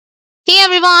Hey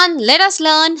everyone, let us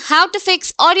learn how to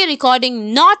fix audio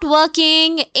recording not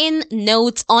working in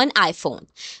Notes on iPhone.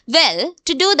 Well,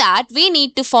 to do that, we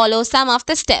need to follow some of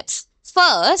the steps.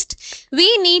 First,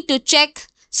 we need to check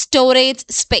storage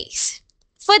space.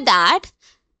 For that,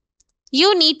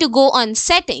 you need to go on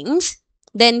Settings,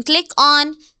 then click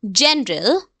on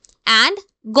General and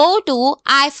go to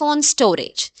iPhone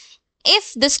Storage.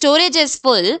 If the storage is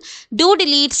full, do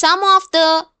delete some of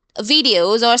the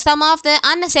videos or some of the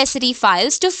unnecessary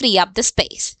files to free up the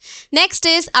space. Next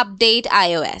is Update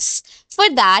iOS. For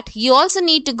that, you also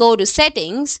need to go to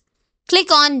Settings,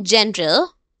 click on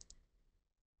General,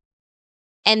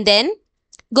 and then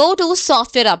go to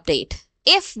Software Update.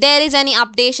 If there is any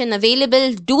updation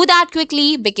available, do that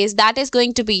quickly because that is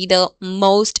going to be the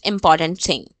most important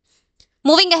thing.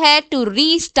 Moving ahead to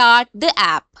restart the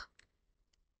app.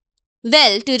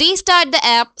 Well, to restart the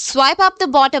app, swipe up the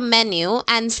bottom menu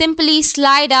and simply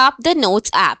slide up the Notes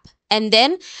app and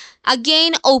then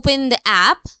again open the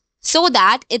app so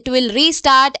that it will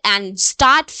restart and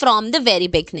start from the very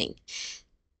beginning.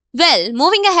 Well,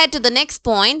 moving ahead to the next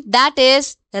point, that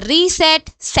is reset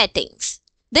settings.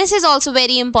 This is also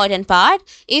very important part.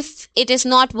 If it is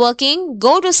not working,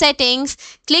 go to Settings,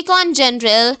 click on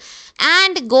General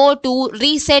and go to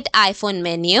Reset iPhone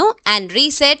menu and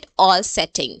reset all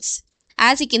settings.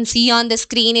 As you can see on the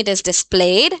screen, it is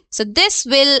displayed. So this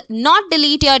will not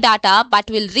delete your data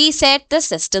but will reset the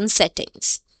system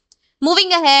settings.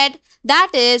 Moving ahead,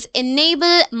 that is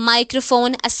enable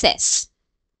microphone access.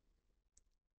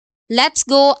 Let's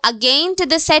go again to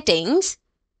the settings.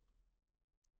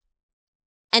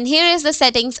 And here is the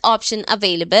settings option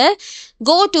available.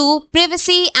 Go to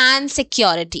privacy and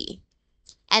security.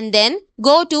 And then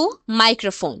go to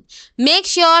microphone. Make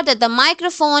sure that the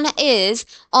microphone is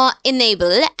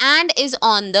enabled and is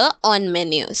on the on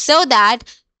menu so that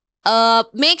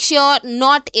make sure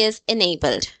not is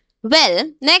enabled.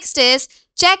 Well, next is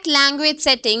check language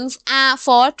settings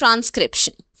for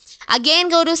transcription. Again,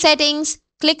 go to Settings,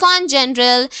 click on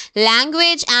General,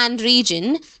 Language and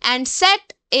Region and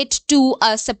set it to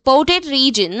a supported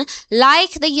region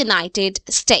like the United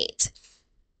States.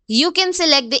 You can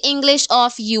select the English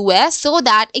of US so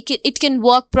that it can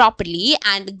work properly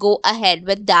and go ahead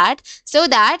with that so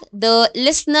that the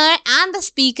listener and the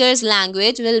speaker's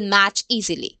language will match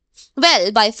easily.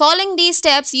 Well, by following these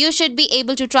steps, you should be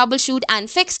able to troubleshoot and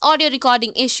fix audio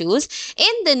recording issues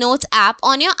in the Notes app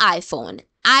on your iPhone,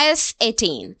 iOS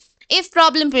 18. If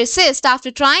problem persists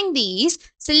after trying these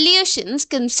solutions,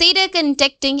 consider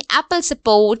contacting Apple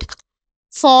support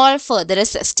for further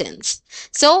assistance.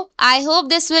 So, I hope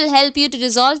this will help you to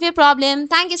resolve your problem.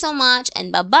 Thank you so much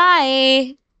and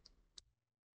bye-bye.